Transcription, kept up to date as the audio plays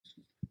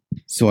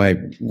So I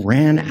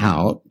ran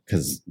out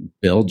because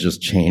Bill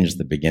just changed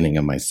the beginning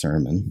of my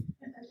sermon.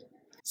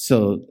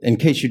 So in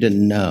case you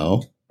didn't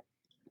know,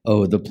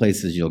 the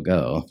places you'll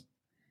go.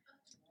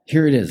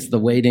 Here it is, the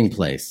waiting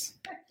place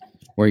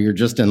where you're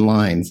just in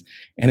lines.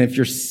 And if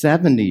you're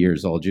 70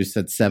 years old, you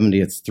said 70,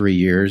 it's 3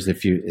 years.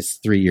 It's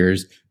 3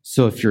 years.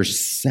 So if you're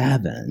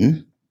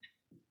 7,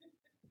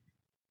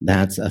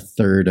 that's a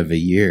third of a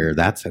year.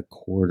 That's a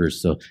quarter.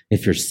 So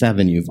if you're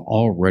 7, you've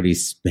already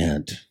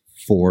spent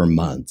 4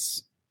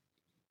 months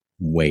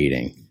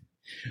waiting.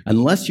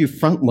 Unless you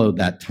front load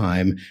that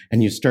time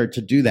and you start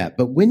to do that.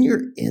 But when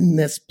you're in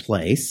this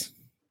place,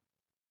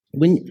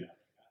 it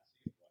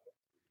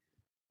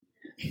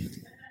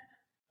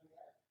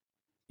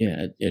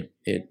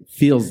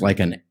feels like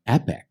an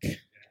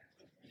epic,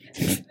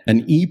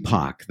 an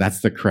epoch.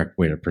 That's the correct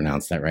way to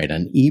pronounce that, right?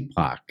 An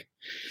epoch.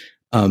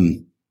 But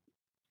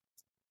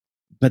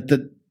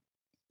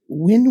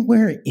when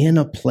we're in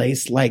a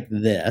place like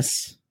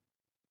this,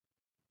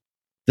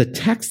 the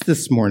text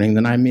this morning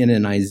that I'm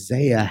in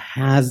Isaiah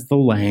has the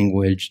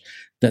language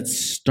that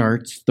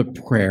starts the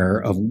prayer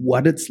of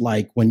what it's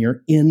like when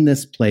you're in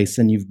this place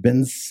and you've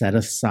been set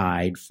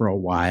aside for a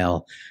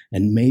while,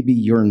 and maybe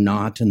you're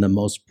not in the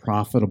most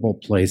profitable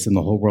place in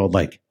the whole world.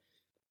 Like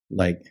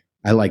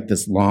I like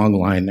this long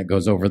line that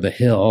goes over the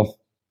hill,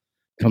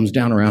 comes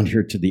down around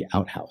here to the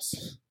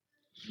outhouse.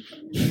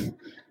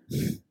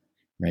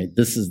 Right?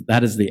 That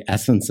is the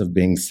essence of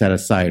being set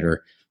aside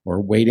or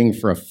waiting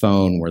for a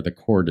phone where the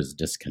cord is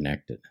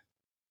disconnected.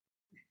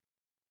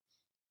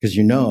 Because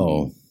in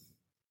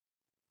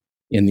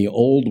the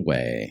old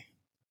way,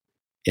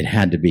 it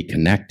had to be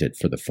connected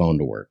for the phone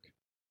to work.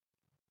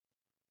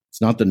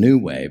 It's not the new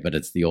way, but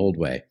it's the old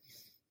way.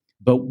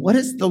 But what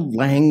is the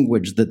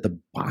language that the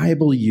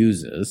Bible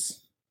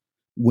uses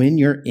when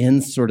you're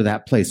in sort of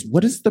that place?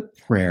 What is the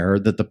prayer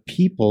that the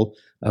people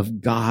of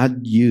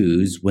God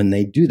use when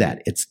they do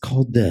that? It's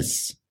called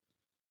this.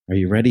 Are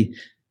you ready?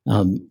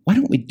 Why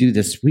don't we do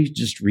this? We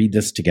just read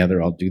this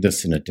together. I'll do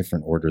this in a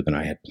different order than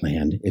I had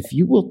planned. If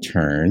you will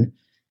turn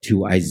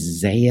to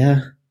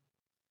Isaiah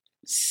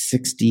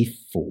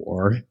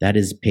 64, that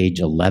is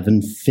page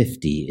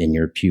 1150 in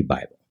your Pew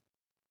Bible.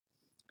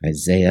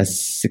 Isaiah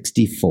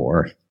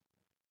 64.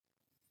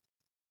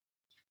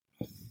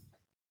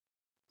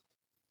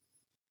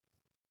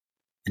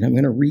 And I'm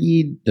going to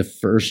read the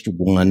first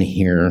one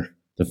here,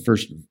 the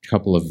first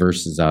couple of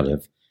verses out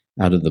of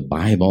the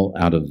Bible,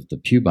 out of the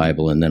Pew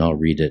Bible, and then I'll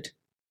read it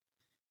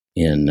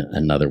in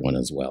another one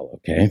as well,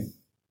 okay?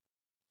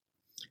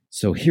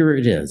 So here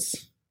it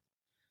is.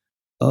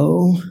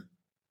 Oh,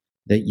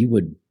 that you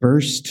would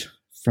burst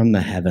from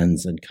the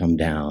heavens and come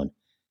down.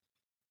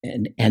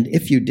 And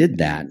if you did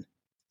that,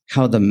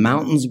 how the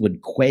mountains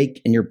would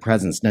quake in your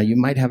presence. Now, you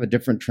might have a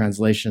different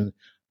translation.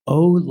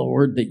 Oh,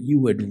 Lord, that you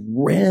would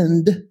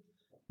rend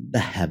the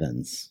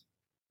heavens.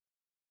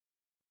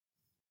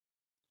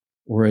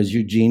 Or as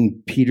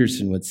Eugene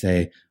Peterson would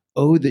say,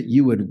 oh, that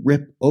you would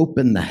rip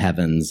open the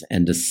heavens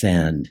and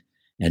descend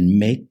and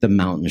make the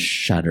mountains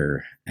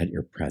shudder at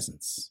your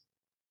presence.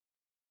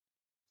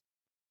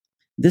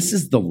 This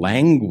is the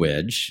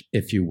language,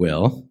 if you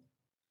will,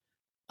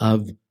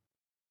 of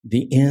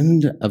the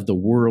end of the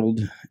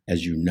world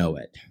as you know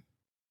it.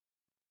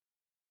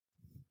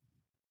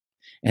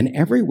 And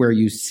everywhere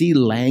you see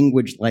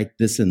language like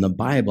this in the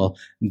Bible,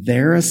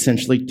 they're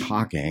essentially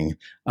talking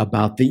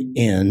about the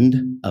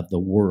end of the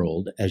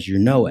world as you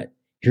know it.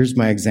 Here's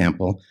my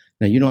example.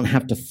 Now, you don't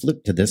have to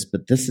flip to this,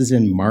 but this is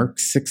in Mark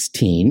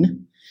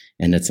 16,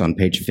 and it's on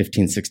page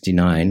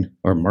 1569,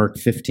 or Mark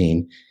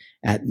 15.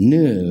 At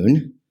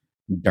noon,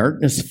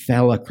 darkness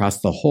fell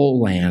across the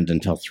whole land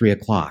until 3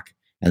 o'clock.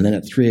 And then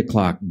at 3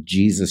 o'clock,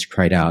 Jesus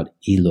cried out,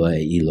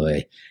 Eloi,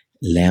 Eloi,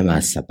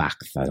 lema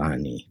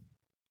sabachthani,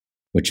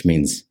 which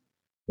means,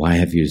 why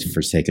have you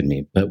forsaken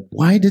me? But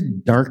why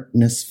did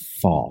darkness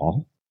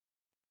fall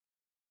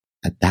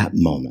at that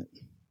moment?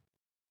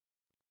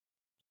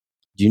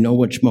 Do you know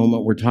which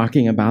moment we're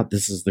talking about?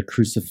 This is the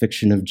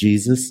crucifixion of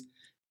Jesus,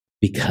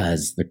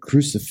 because the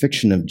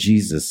crucifixion of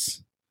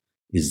Jesus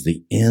is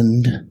the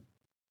end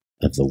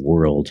of the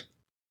world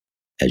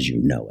as you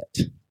know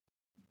it.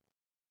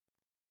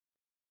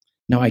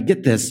 Now, I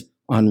get this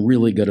on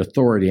really good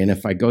authority. And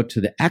if I go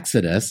to the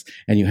Exodus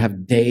and you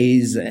have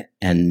days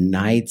and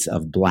nights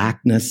of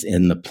blackness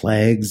in the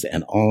plagues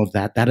and all of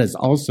that, that is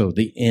also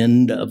the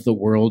end of the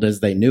world as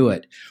they knew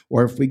it.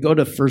 Or if we go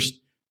to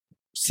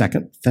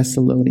 2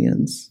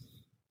 Thessalonians,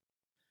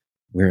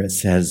 where it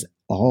says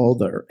all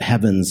the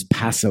heavens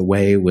pass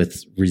away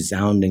with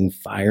resounding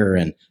fire,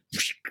 and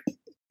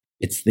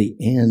it's the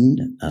end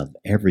of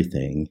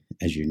everything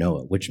as you know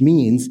it, which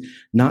means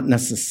not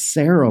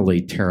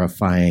necessarily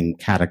terrifying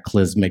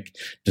cataclysmic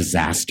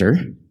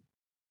disaster,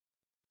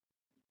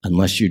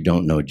 unless you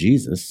don't know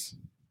Jesus,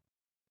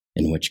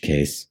 in which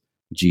case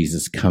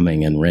Jesus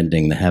coming and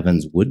rending the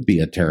heavens would be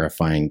a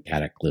terrifying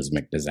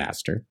cataclysmic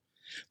disaster.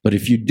 But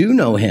if you do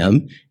know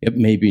him, it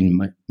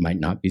might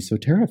not be so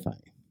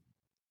terrifying.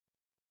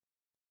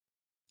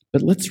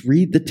 But let's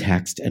read the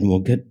text and we'll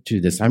get to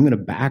this. I'm going to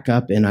back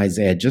up in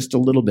Isaiah just a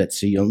little bit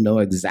so you'll know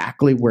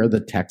exactly where the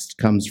text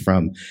comes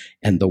from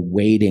and the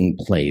waiting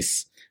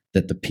place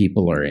that the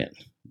people are in.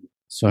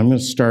 So I'm going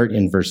to start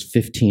in verse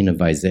 15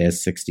 of Isaiah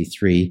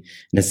 63,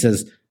 and it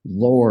says,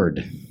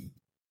 Lord,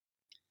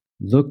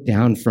 look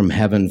down from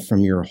heaven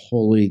from your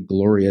holy,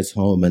 glorious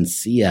home and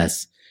see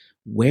us.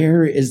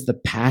 Where is the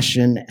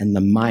passion and the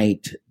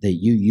might that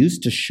you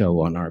used to show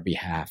on our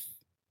behalf?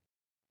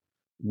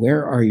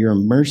 Where are your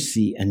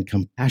mercy and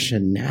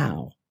compassion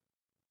now?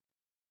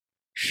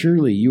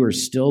 Surely you are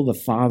still the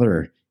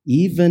Father,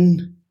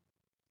 even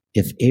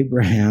if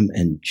Abraham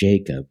and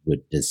Jacob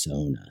would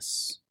disown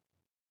us.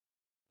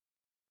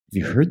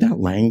 Have you heard that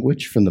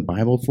language from the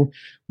Bible before?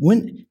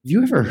 Have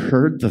you ever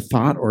heard the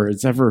thought, or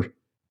it's ever,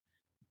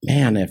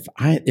 man,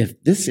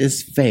 if this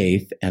is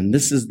faith and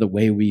this is the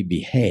way we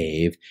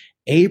behave,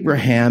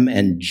 Abraham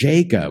and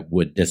Jacob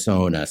would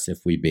disown us if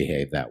we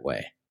behave that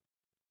way.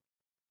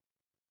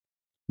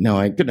 Now,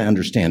 I could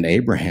understand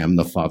Abraham,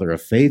 the father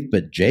of faith,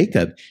 but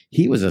Jacob,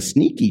 he was a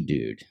sneaky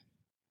dude.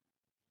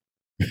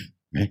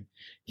 Right?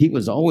 He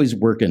was always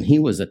working. He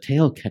was a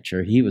tail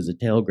catcher. He was a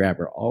tail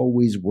grabber,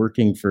 always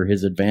working for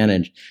his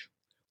advantage.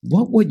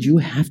 What would you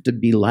have to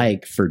be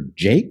like for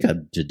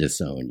Jacob to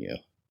disown you?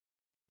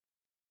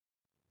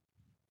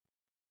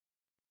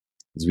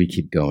 As we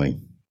keep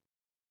going.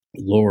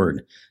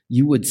 Lord,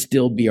 you would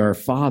still be our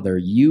Father.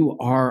 You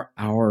are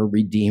our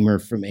Redeemer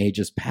from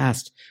ages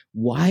past.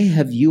 Why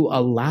have you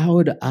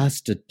allowed us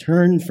to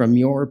turn from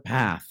your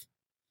path?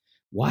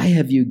 Why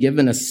have you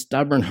given us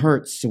stubborn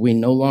hearts so we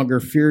no longer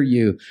fear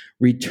you?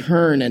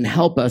 Return and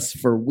help us,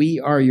 for we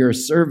are your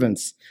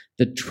servants,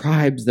 the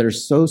tribes that are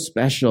so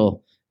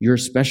special, your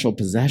special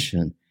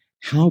possession.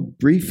 How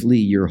briefly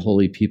your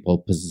holy people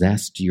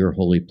possessed your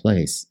holy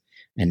place,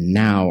 and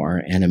now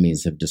our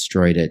enemies have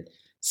destroyed it.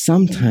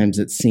 Sometimes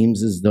it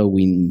seems as though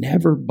we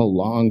never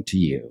belonged to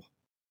you,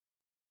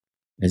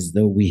 as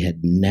though we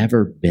had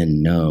never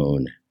been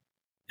known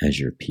as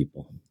your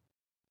people.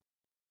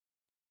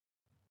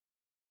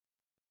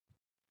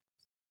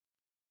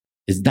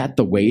 Is that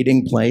the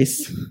waiting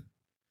place?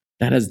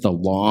 That is the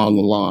long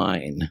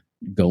line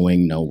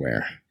going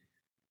nowhere.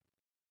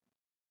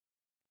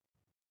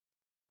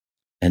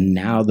 And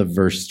now the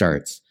verse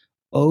starts.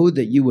 Oh,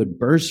 that you would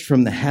burst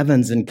from the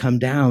heavens and come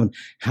down,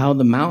 how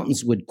the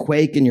mountains would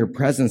quake in your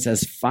presence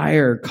as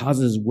fire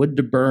causes wood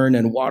to burn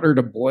and water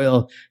to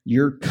boil.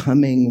 Your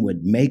coming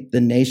would make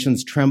the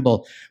nations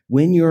tremble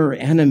when your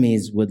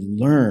enemies would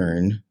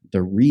learn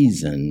the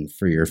reason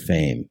for your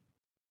fame.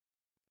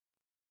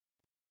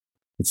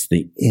 It's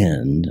the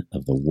end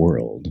of the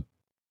world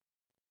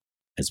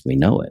as we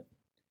know it.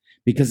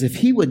 Because if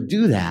he would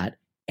do that,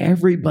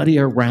 everybody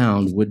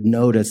around would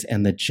notice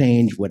and the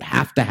change would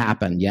have to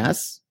happen,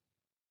 yes?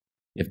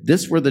 If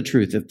this were the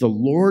truth, if the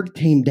Lord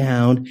came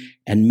down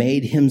and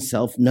made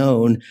himself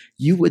known,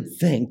 you would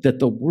think that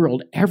the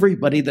world,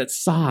 everybody that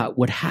saw it,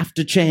 would have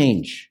to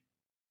change.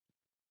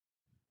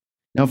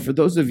 Now, for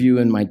those of you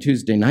in my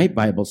Tuesday night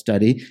Bible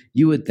study,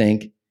 you would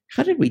think,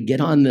 how did we get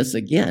on this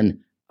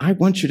again? I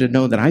want you to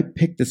know that I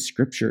picked the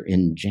scripture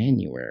in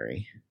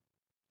January,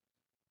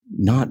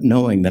 not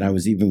knowing that I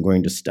was even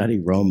going to study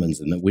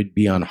Romans and that we'd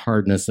be on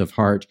hardness of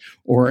heart,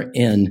 or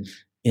in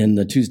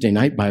the Tuesday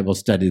night Bible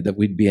study that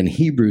we'd be in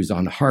Hebrews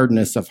on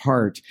hardness of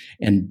heart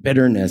and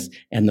bitterness,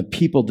 and the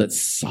people that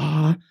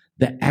saw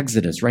the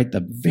Exodus, right?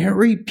 The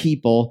very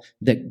people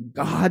that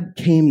God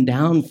came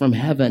down from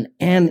heaven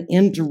and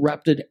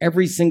interrupted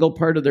every single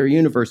part of their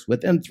universe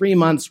within 3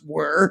 months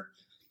were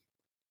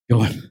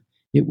going,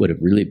 it would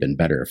have really been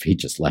better if he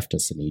just left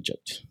us in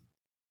Egypt.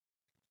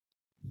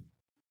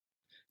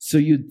 So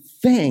you'd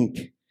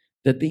think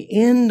that the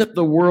end of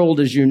the world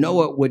as you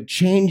know it would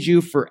change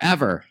you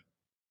forever.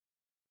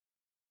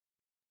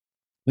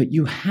 But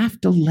you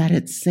have to let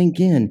it sink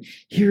in.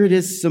 Here it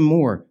is some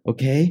more,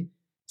 okay?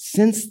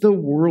 Since the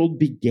world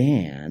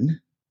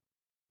began,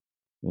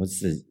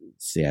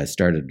 I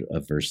started a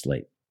verse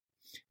late.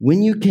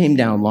 When you came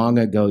down long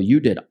ago, you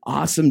did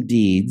awesome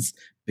deeds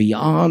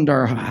beyond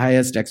our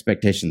highest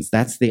expectations.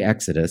 That's the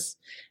Exodus.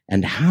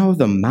 And how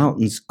the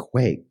mountains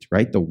quaked,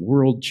 right? The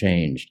world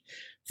changed.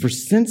 For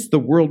since the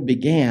world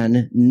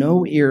began,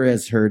 no ear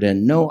has heard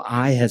and no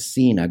eye has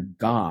seen a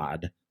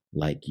God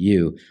like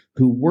you,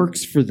 who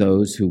works for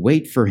those who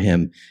wait for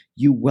him.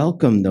 You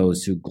welcome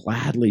those who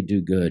gladly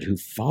do good, who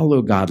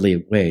follow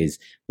godly ways.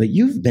 But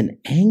you've been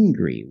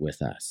angry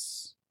with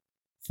us,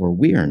 for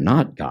we are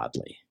not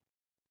godly,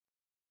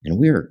 and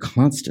we are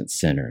constant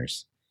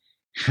sinners.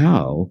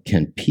 How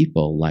can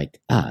people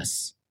like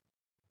us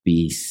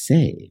be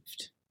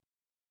saved?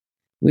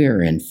 We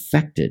are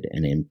infected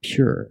and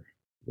impure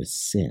with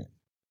sin.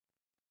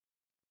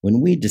 When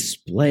we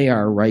display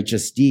our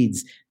righteous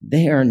deeds,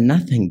 they are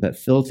nothing but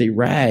filthy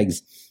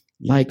rags.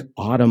 Like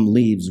autumn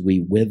leaves,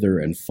 we wither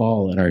and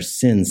fall, and our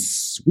sins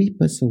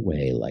sweep us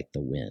away like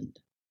the wind.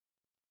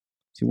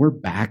 See, we're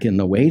back in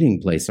the waiting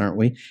place, aren't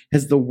we?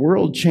 Has the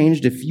world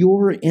changed? If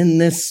you're in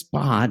this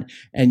spot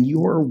and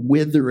you're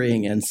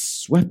withering and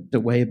swept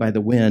away by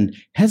the wind,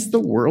 has the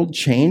world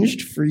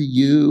changed for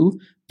you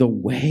the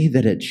way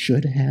that it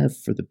should have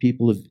for the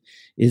people of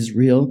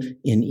Israel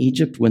in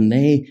Egypt when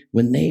they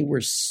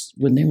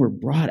were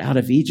brought out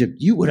of Egypt?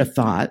 You would have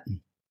thought,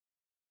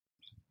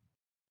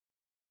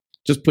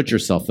 just put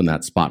yourself in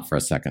that spot for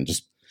a second.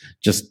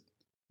 Just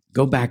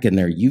go back in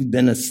there. You've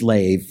been a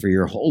slave for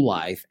your whole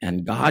life,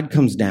 and God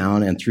comes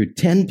down and through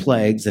 10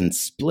 plagues and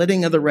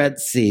splitting of the Red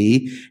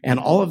Sea and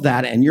all of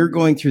that, and you're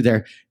going through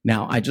there.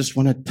 Now, I just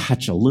want to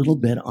touch a little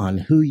bit on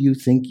who you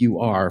think you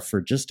are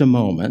for just a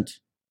moment.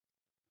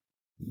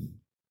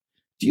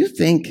 Do you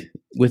think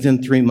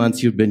within 3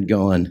 months you've been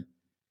going,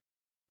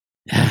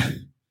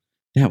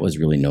 that was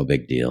really no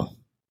big deal?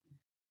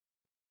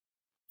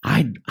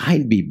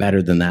 I'd be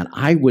better than that.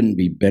 I wouldn't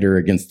be bitter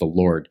against the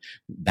Lord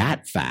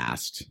that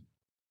fast.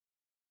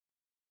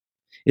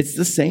 It's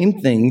the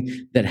same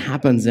thing that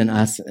happens in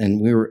us,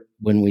 and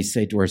when we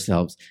say to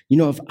ourselves,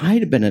 if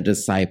I'd been a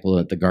disciple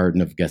at the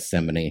Garden of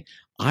Gethsemane,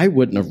 I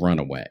wouldn't have run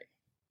away.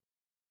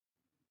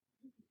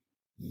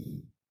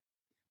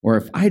 Or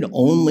if I'd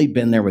only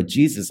been there with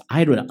Jesus,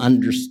 I'd have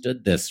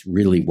understood this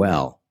really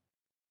well.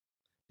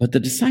 But the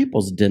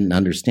disciples didn't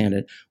understand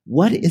it.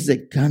 What is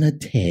it going to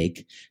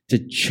take to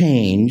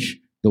change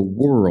the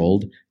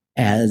world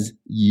as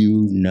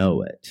you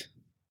know it?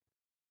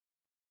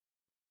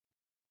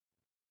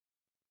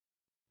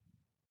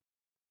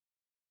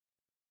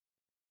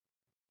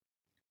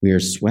 We are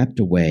swept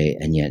away,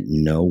 and yet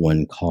no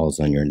one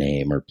calls on your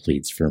name or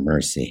pleads for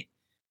mercy.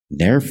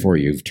 Therefore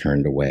you've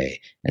turned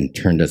away and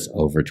turned us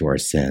over to our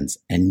sins.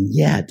 And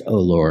yet, O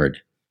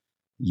Lord,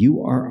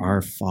 you are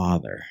our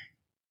Father.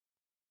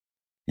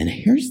 And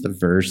here's the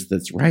verse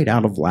that's right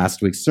out of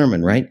last week's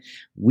sermon, right?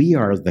 We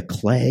are the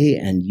clay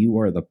and you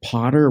are the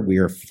potter. We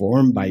are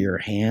formed by your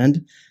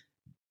hand.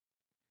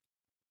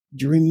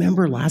 Do you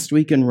remember last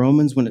week in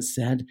Romans when it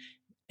said,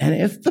 and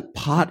if the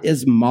pot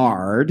is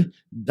marred,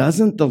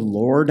 doesn't the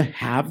Lord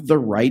have the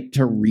right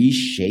to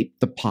reshape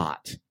the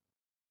pot?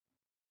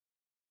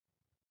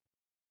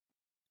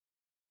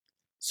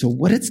 So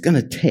what it's going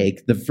to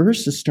take, the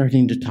verse is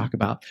starting to talk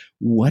about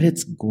what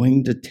it's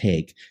going to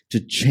take to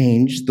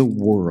change the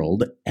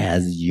world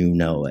as you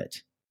know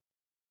it.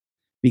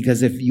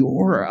 Because if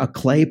you're a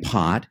clay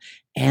pot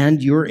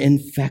and you're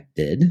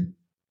infected,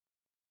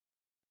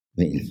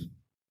 we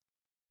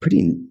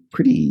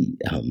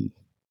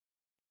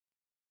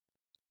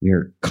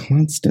are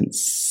constant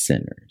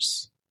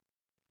sinners.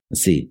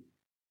 Let's see,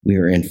 we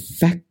are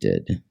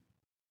infected.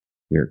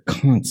 We are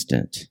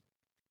constant,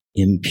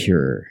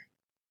 impure.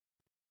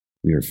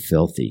 We are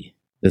filthy.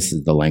 This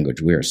is the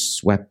language. We are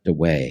swept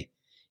away.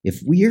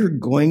 If we are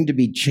going to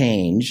be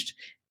changed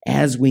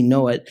as we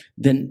know it,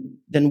 then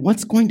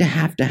what's going to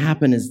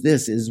happen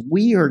is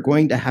we are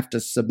going to have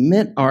to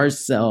submit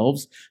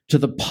ourselves to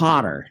the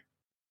potter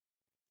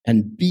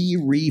and be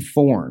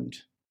reformed.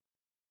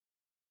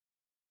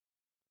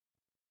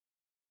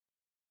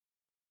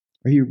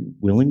 Are you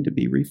willing to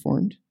be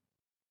reformed?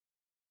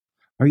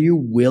 Are you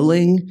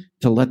willing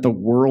to let the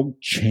world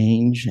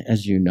change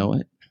as you know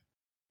it?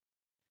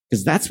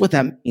 Because that's what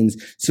that means.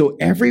 So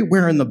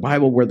everywhere in the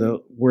Bible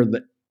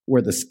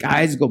where the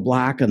skies go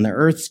black and the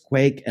earths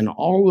quake and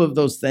all of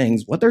those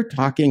things, what they're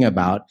talking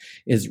about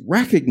is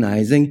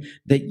recognizing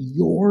that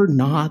you're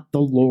not the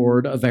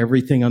Lord of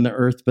everything on the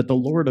earth, but the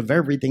Lord of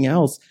everything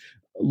else,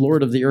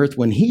 Lord of the earth.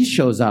 When he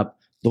shows up,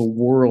 the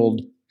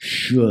world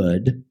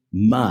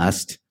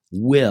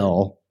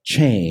will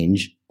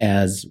change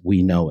as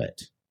we know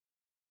it.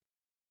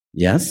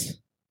 Yes?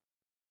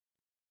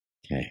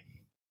 Okay.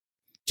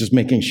 Just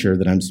making sure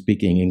that I'm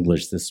speaking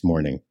English this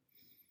morning.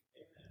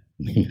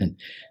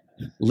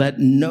 Let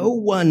no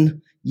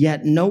one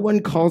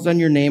calls on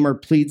your name or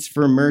pleads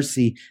for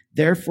mercy.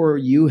 Therefore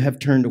you have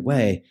turned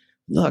away.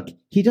 Look,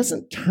 he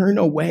doesn't turn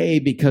away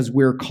because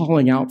we're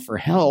calling out for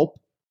help.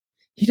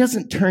 He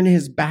doesn't turn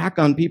his back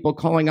on people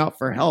calling out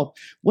for help.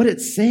 What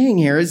it's saying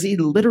here is he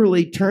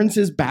literally turns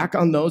his back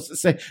on those that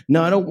say,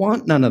 no, I don't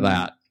want none of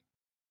that.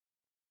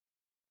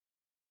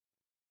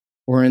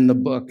 Or in the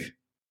book,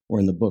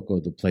 Oh,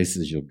 the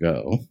Places You'll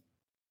Go.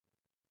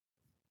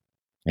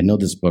 I know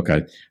this book.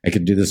 I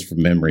could do this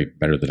from memory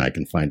better than I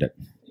can find it.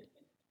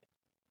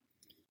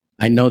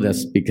 I know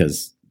this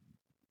because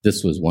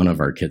this was one of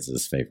our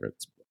kids'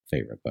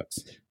 favorite books.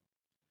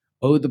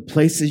 Oh, the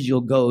places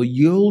you'll go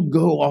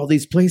all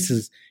these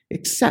places,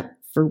 except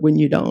for when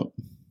you don't.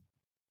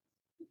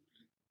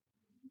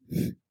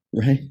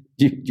 Right?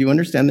 Do you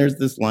understand there's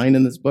this line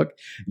in this book?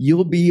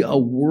 You'll be a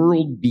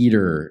world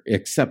beater,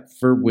 except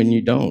for when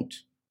you don't.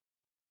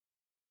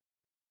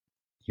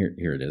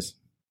 Here it is.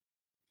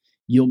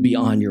 You'll be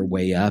on your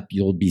way up.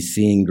 You'll be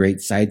seeing great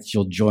sights.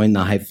 You'll join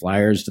the high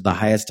flyers to the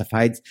highest of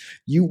heights.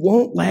 You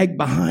won't lag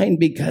behind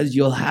because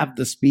you'll have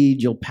the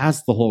speed. You'll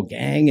pass the whole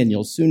gang and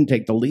you'll soon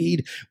take the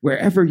lead.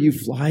 Wherever you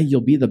fly,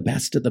 you'll be the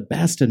best of the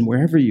best. And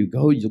wherever you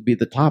go, you'll be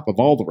the top of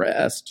all the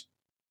rest.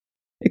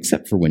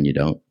 Except for when you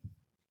don't.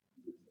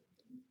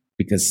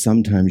 because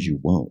sometimes you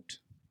won't.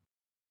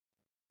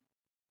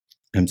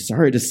 I'm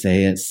sorry to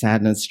say it's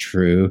sad and it's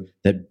true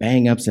that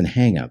bang-ups and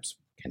hang-ups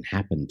can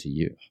happen to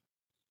you.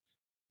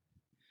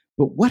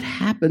 But what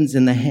happens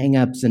in the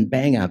hang-ups and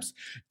bang-ups?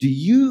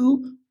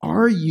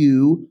 Will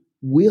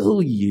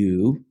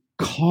you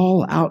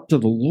call out to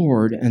the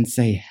Lord and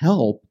say,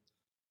 help?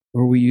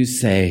 Or will you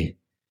say,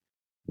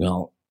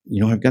 well,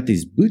 I've got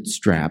these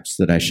bootstraps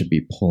that I should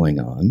be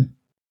pulling on,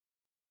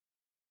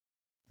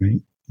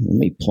 right? Let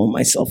me pull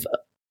myself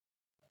up.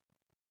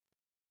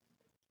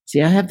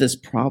 See, I have this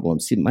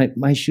problem. See,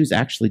 my shoes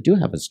actually do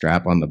have a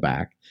strap on the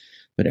back,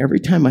 but every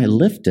time I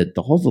lift it,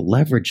 all the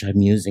leverage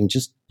I'm using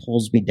just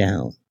pulls me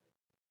down.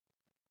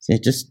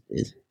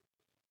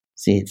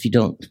 If you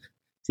don't,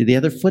 the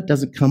other foot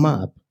doesn't come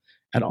up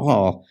at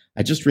all.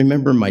 I just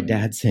remember my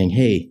dad saying,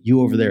 hey,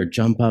 you over there,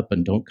 jump up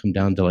and don't come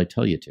down till I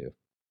tell you to.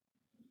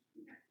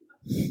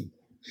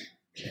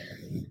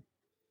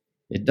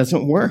 It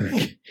doesn't work.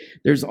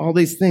 There's all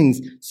these things.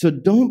 So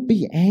don't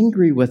be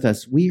angry with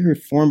us. We are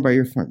formed by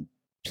your form.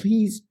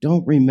 Please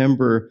don't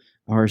remember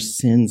our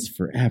sins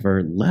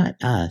forever. Let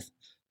us,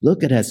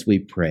 look at us, we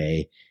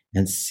pray,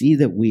 and see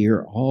that we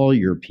are all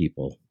your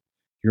people.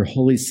 Your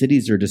holy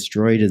cities are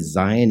destroyed as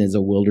Zion is a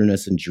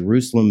wilderness and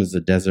Jerusalem is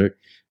a desert,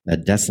 a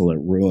desolate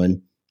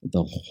ruin.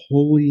 The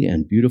holy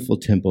and beautiful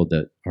temple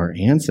that our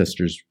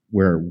ancestors,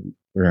 where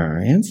our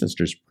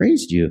ancestors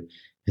praised you,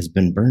 has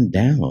been burned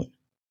down.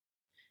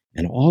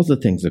 And all the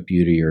things of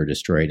beauty are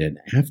destroyed. And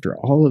after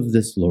all of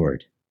this,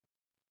 Lord,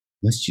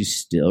 must you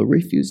still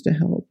refuse to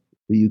help?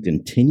 Will you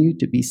continue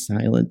to be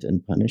silent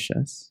and punish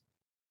us?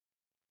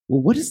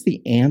 Well, what is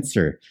the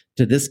answer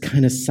to this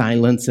kind of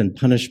silence and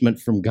punishment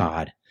from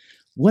God?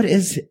 What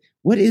is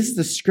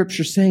the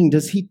scripture saying?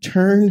 Does he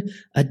turn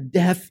a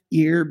deaf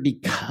ear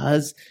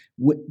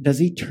does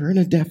he turn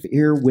a deaf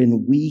ear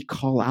when we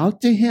call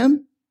out to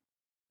him?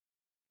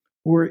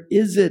 Or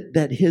is it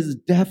that his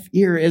deaf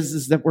ear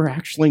is that we're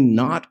actually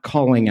not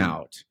calling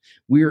out?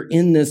 We're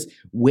in this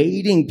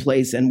waiting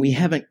place and we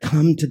haven't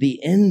come to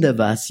the end of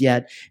us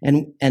yet.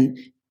 And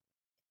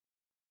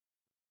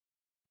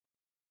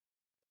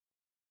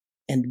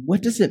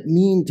what does it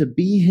mean to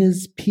be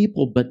his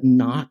people but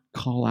not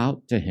call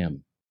out to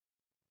him?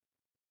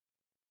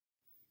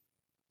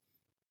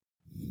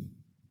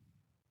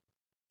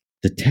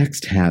 The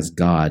text has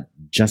God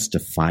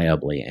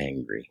justifiably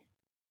angry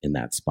in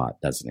that spot,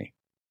 doesn't he?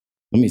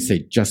 Let me say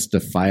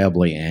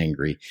justifiably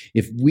angry.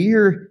 If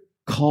we're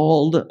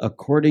called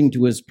according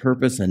to his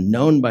purpose and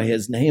known by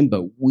his name,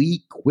 but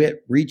we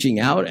quit reaching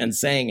out and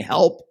saying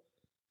help,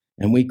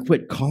 and we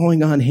quit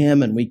calling on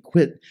him and we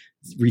quit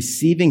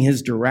receiving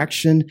his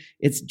direction,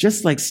 it's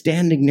just like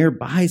standing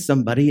nearby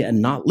somebody and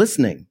not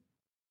listening.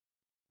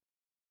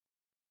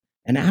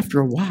 And after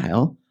a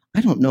while,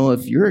 I don't know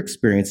if your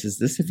experience is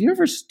this. Have you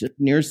ever stood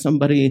near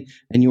somebody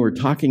and you were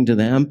talking to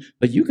them,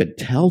 but you could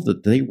tell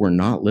that they were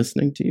not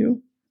listening to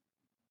you?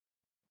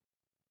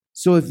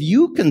 So if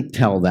you can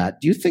tell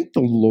that, do you think the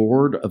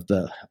Lord of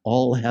the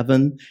all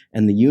heaven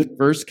and the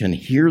universe can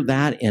hear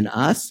that in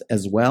us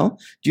as well?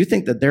 Do you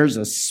think that there's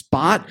a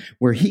spot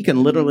where he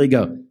can literally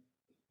go,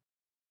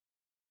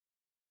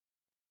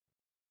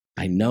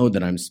 I know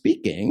that I'm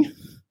speaking,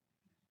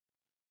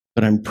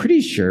 but I'm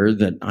pretty sure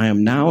that I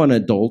am now an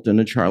adult in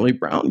a Charlie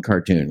Brown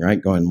cartoon, right?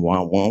 Going,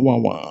 wah, wah, wah,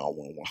 wah,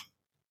 wah, wah.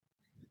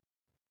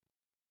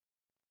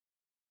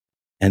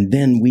 And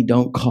then we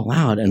don't call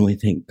out and we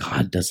think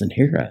God doesn't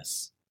hear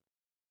us.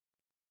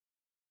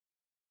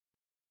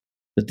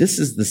 But this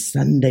is the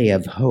Sunday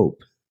of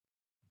hope.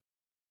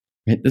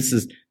 Right? This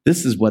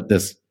is what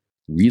this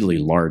really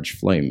large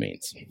flame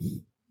means.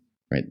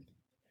 Right?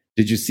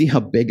 Did you see how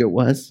big it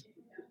was?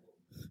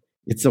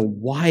 It's a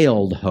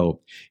wild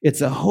hope.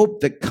 It's a hope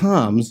that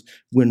comes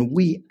when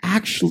we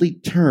actually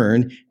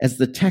turn, as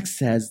the text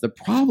says. The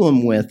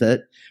problem with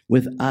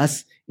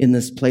us in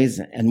this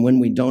place, and when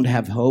we don't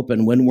have hope,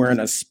 and when we're in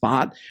a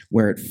spot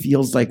where it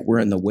feels like we're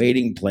in the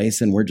waiting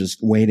place and we're just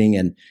waiting,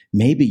 and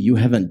maybe you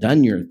haven't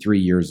done your 3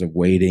 years of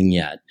waiting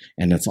yet,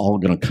 and it's all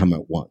going to come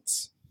at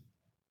once.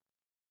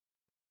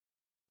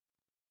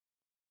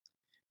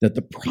 That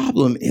the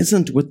problem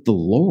isn't with the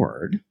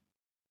Lord.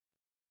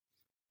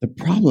 The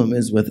problem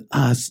is with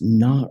us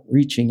not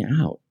reaching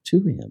out to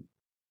him.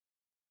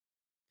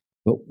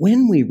 But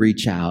when we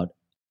reach out,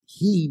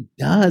 he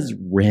does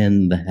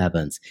rend the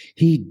heavens.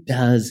 He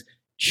does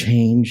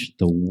change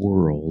the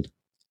world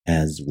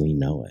as we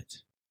know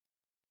it.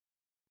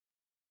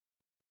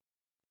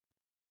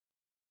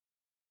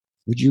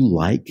 Would you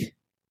like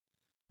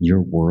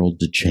your world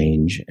to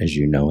change as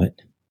you know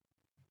it?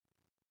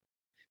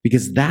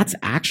 Because that's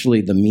actually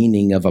the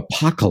meaning of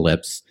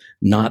apocalypse,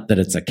 not that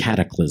it's a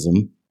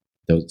cataclysm.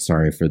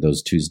 Sorry for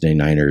those Tuesday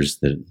nighters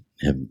that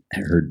have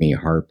heard me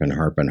harp and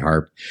harp and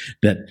harp,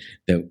 that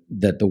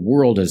the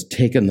world has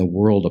taken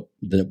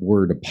the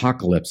word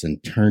apocalypse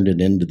and turned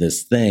it into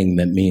this thing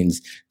that means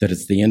that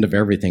it's the end of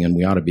everything and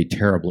we ought to be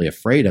terribly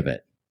afraid of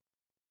it.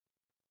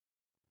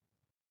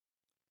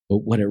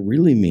 But what it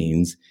really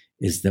means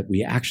is that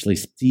we actually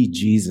see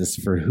Jesus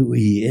for who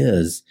he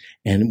is.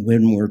 And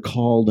when we're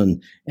called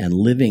and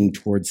living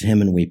towards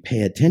him and we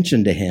pay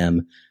attention to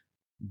him,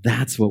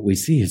 that's what we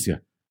see is,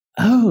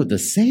 oh, the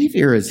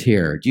Savior is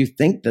here. Do you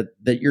think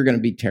that you're going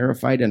to be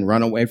terrified and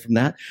run away from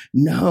that?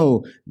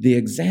 No, the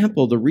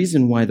example, the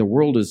reason why the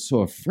world is so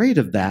afraid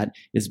of that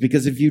is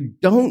because if you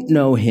don't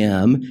know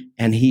him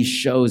and he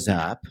shows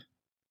up,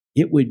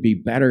 it would be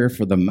better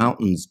for the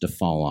mountains to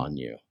fall on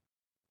you.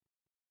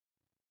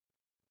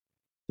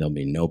 There'll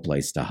be no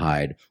place to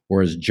hide.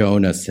 Or as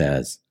Jonah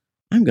says,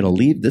 I'm going to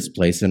leave this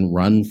place and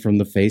run from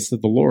the face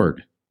of the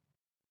Lord.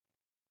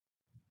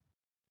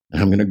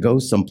 I'm going to go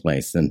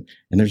someplace, and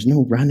there's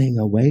no running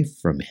away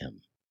from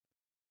him.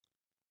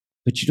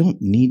 But you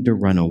don't need to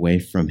run away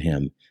from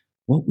him.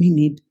 What we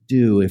need to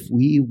do, if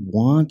we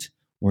want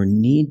or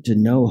need to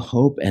know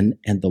hope, and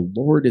the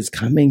Lord is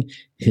coming,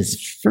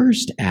 his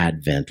first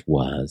advent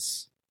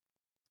was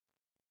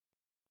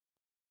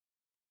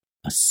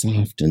a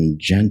soft and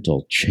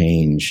gentle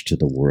change to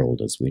the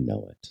world as we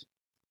know it.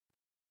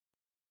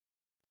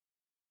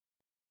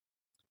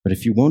 But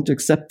if you won't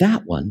accept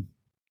that one,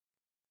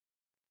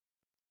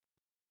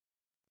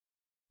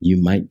 you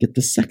might get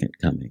the second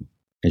coming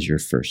as your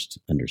first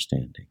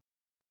understanding.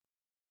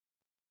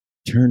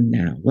 Turn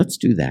now. Let's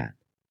do that.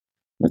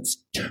 Let's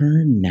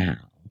turn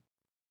now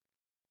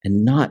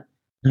and not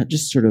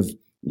just sort of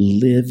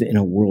live in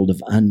a world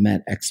of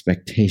unmet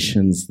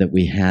expectations that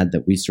we had,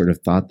 that we sort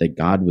of thought that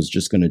God was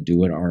just going to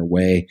do it our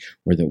way,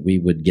 or that we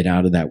would get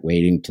out of that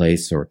waiting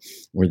place, or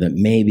that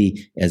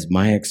maybe, as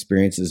my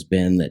experience has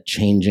been, that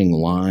changing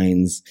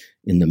lines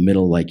in the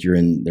middle, like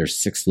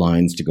there's 6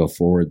 lines to go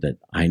forward, that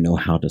I know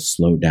how to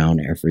slow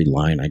down every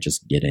line. I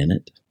just get in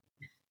it.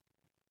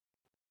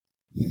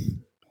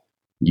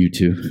 You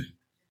too?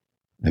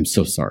 I'm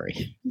so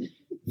sorry.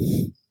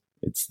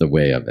 It's the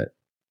way of it.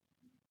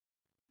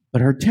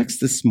 But our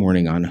text this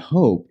morning on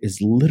hope is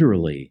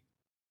literally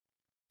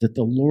that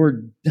the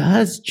Lord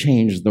does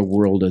change the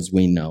world as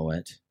we know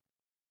it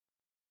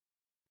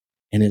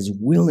and is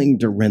willing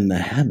to rend the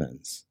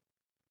heavens.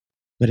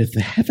 But if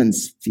the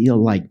heavens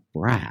feel like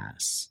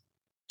brass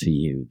to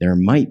you, there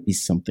might be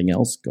something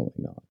else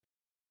going on.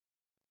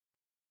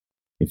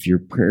 If your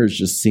prayers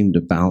just seem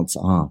to bounce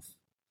off,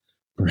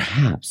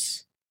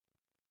 perhaps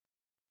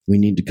we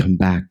need to come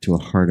back to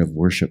a heart of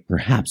worship.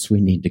 Perhaps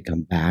we need to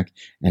come back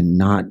and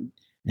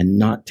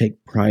not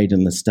take pride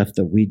in the stuff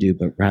that we do,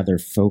 but rather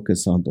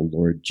focus on the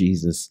Lord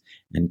Jesus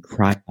and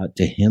cry out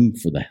to him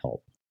for the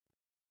help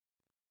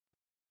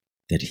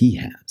that he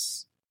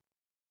has.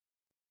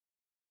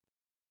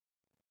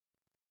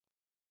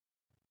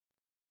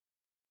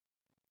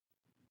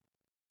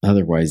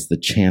 Otherwise, the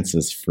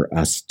chances for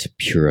us to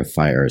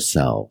purify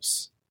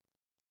ourselves,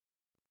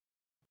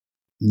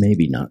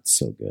 maybe not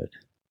so good.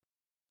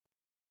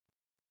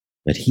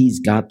 But he's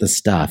got the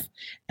stuff,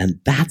 and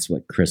that's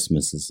what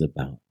Christmas is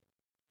about.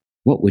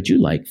 What would you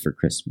like for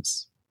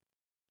Christmas?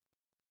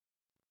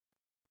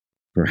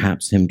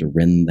 Perhaps him to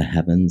rend the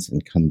heavens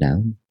and come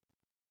down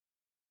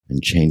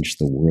and change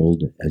the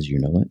world as you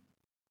know it?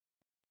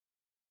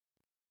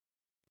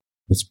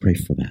 Let's pray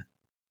for that.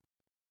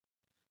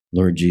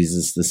 Lord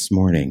Jesus, this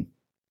morning,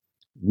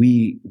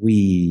 we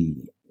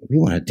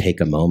want to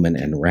take a moment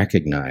and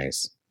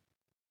recognize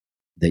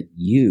that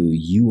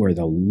you are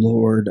the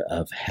Lord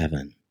of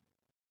heaven,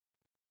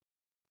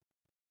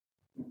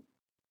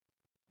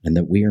 and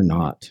that we are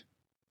not.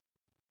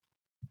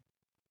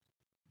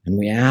 And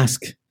we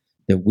ask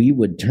that we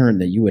would turn,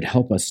 that you would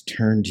help us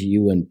turn to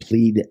you and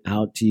plead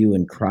out to you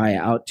and cry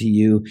out to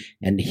you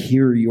and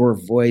hear your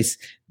voice,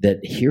 that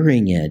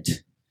hearing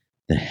it,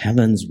 the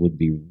heavens would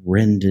be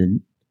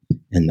rended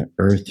and the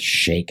earth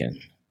shaken.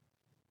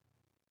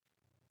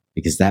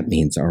 Because that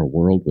means our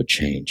world would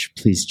change.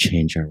 Please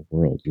change our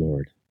world,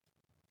 Lord.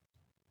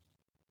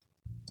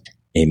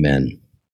 Amen.